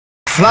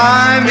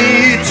Fly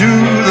me to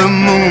the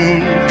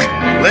moon,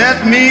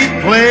 let me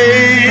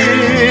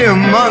play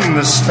among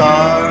the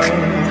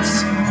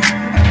stars.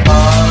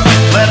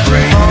 Let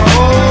rain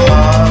pour,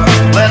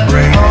 let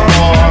rain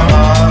pour,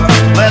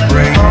 let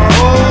rain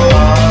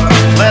pour,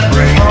 let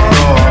rain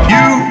pour.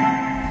 You.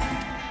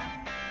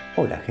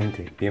 Hola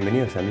gente,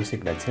 bienvenidos a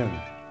Music Lección.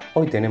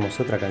 Hoy tenemos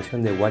otra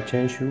canción de Hua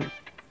Chenyu,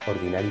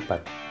 Ordinary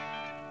Path.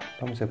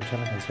 Vamos a escuchar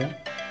la canción.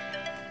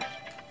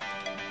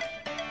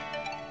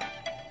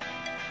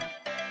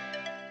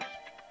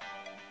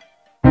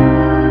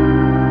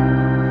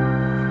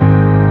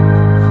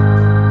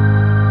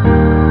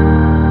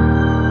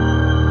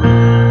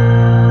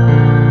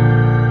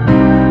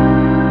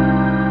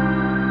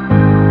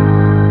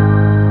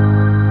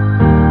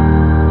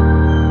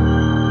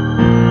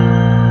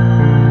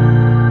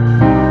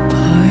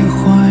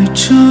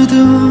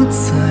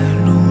在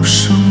路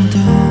上的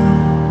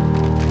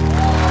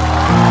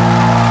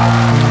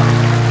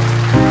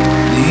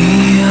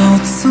你要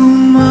走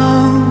吗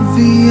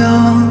Via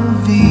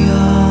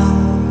Via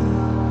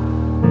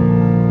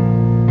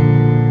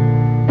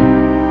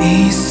易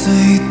碎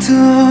的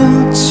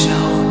骄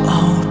傲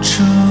着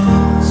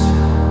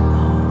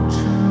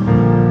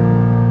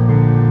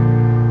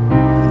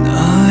那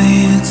也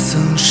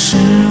曾是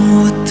我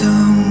的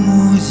模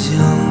样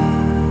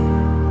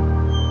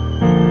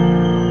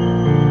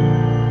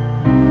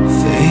沸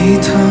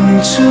腾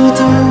着的，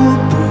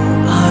不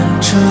安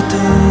着的，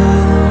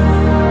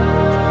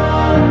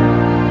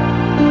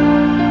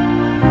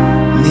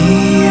你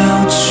要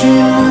去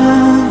哪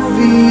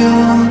 ？Via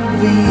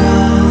Via，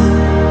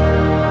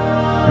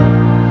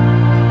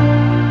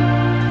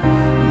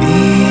 谜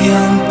样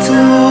的，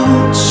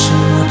沉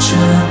默着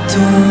的，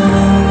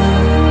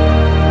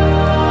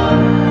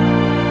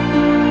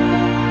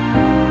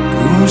不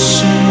是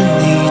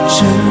你真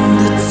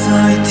的在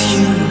听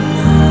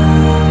吗？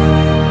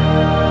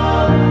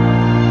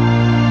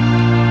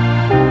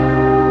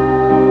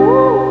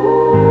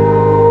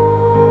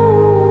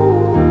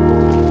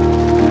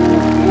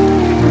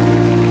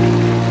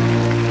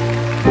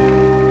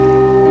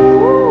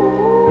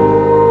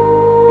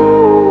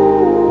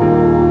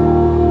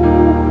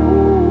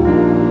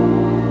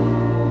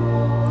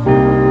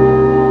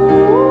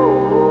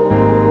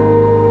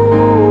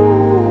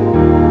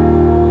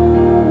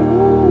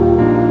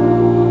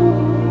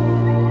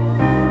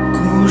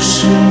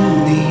是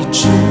你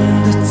真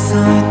的在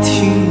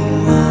听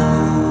吗？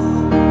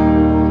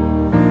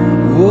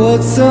我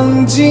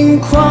曾经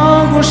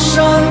跨过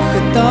山和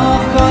大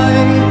海，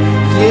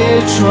也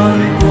穿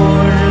过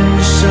人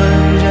山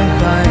人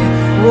海。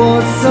我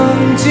曾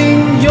经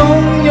拥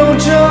有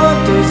着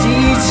的一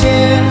切，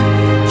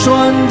转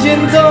眼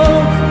都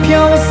飘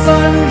散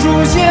如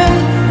烟。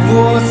我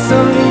曾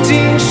经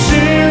失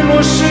落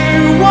失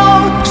望，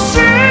失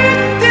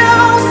掉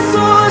所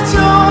有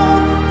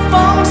方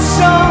向。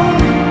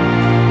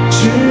直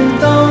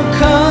到看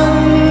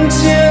见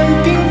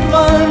平凡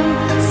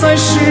才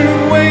是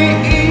唯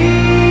一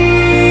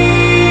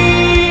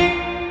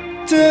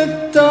的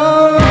答案。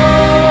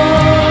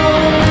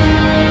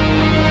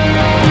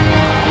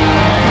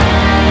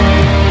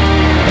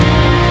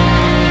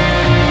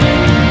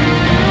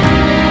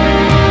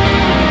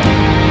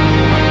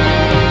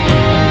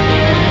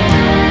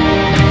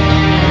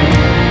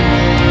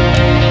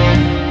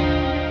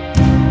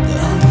当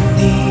你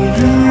仍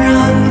然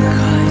还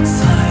在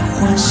幻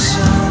想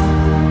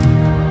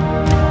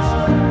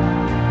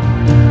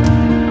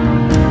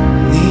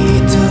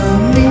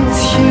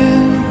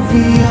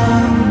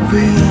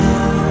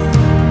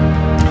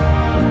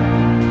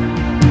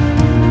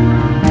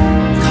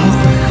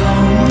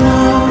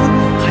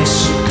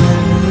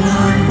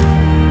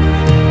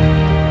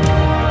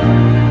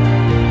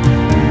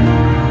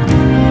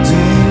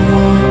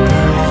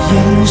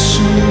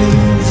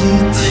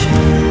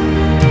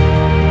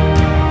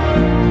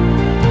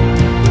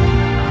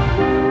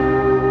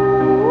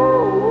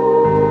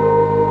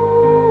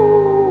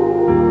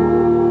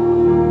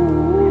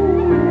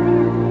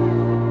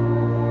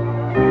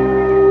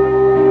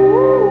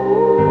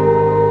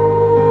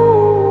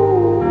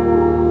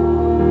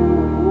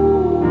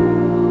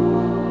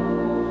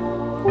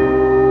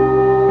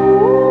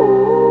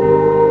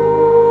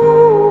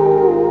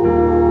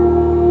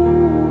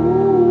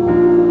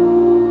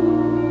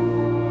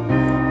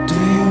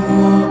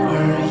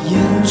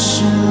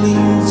是另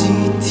一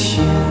天。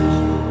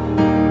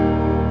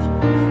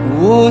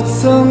我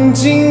曾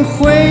经毁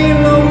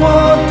了我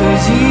的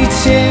一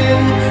切，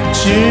只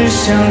想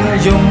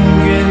永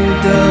远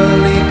的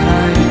离开。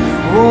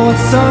我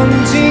曾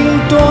经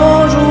堕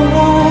入无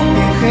边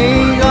黑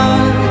暗，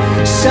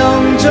想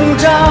挣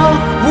扎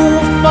无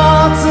法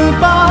自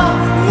拔。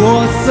我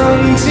曾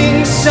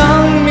经像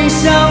米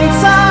像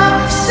擦，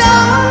像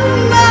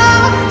那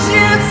野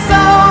草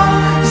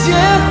野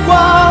花，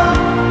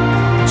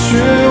绝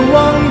望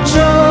着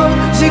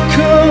也渴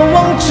望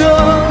着，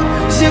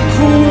也哭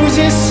也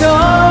笑，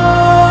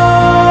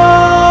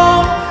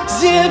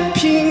也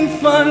平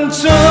凡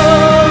着。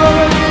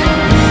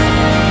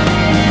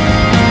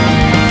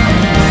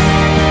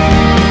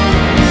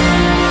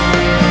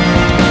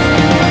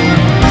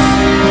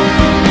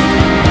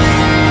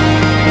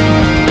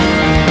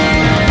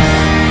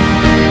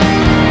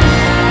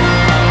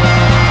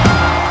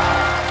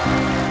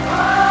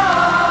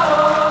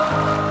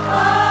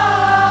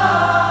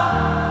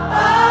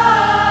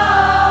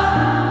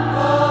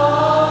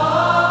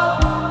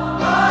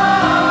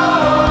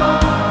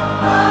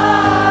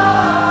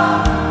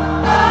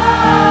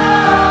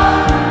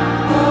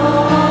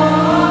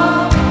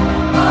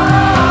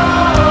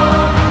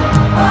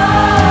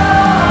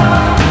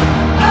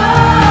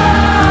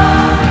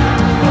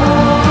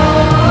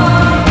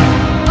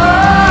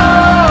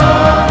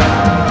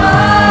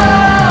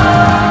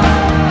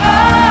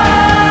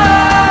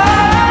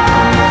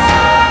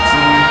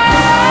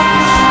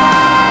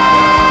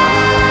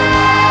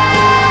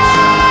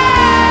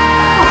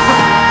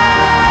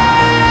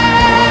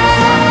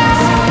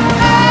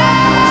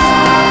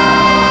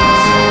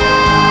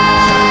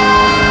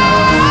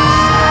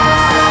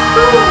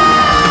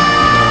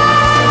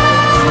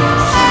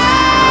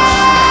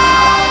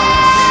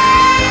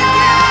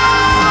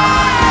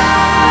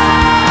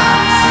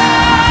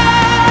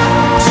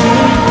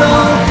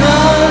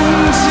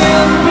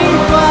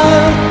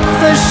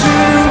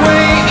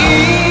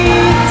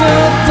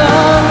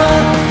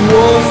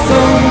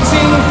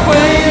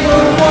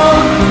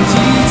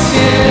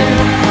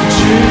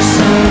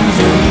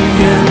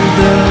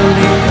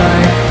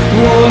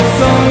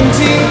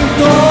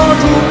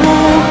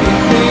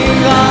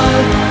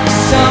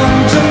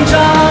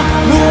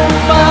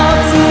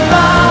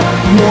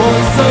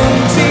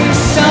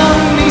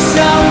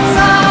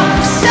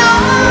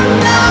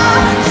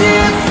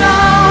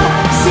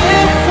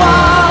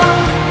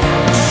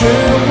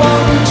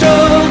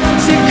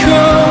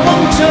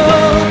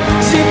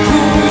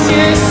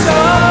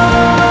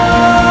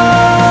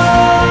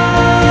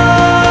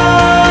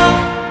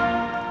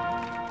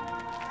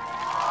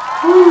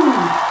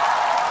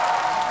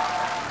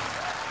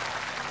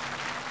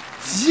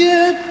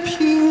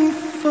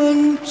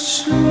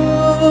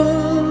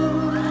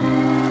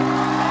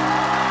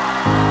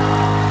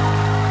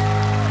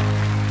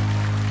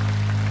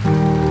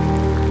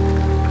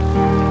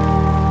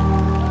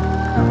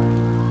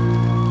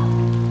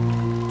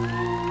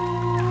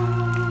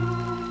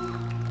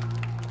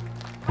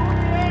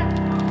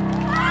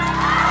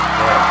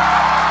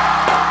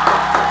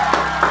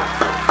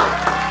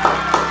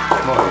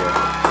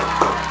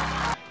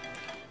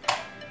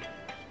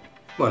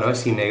Bueno,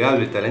 es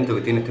innegable el talento que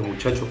tiene este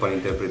muchacho para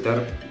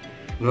interpretar.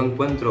 No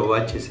encuentro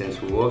baches en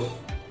su voz.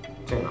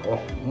 Tiene una voz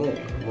muy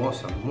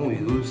hermosa, muy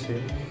dulce.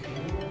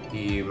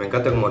 Y me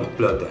encanta cómo lo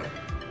explota.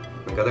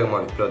 Me encanta cómo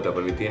lo explota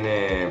porque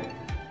tiene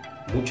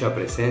mucha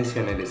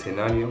presencia en el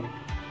escenario.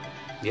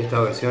 Y esta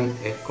versión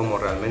es como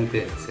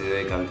realmente se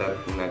debe cantar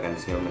una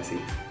canción así.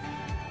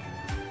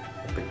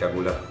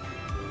 Espectacular.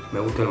 Me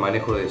gusta el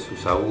manejo de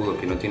sus agudos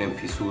que no tienen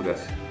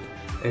fisuras.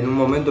 En un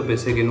momento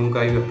pensé que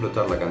nunca iba a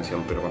explotar la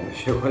canción, pero cuando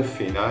llegó al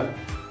final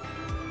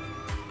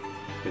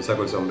me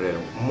saco el sombrero.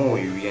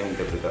 Muy bien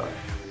interpretado.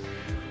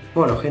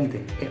 Bueno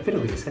gente,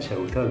 espero que les haya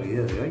gustado el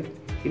video de hoy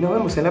y nos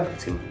vemos en la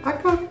próxima,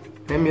 acá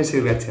en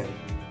Music Reaction.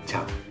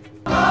 Chao.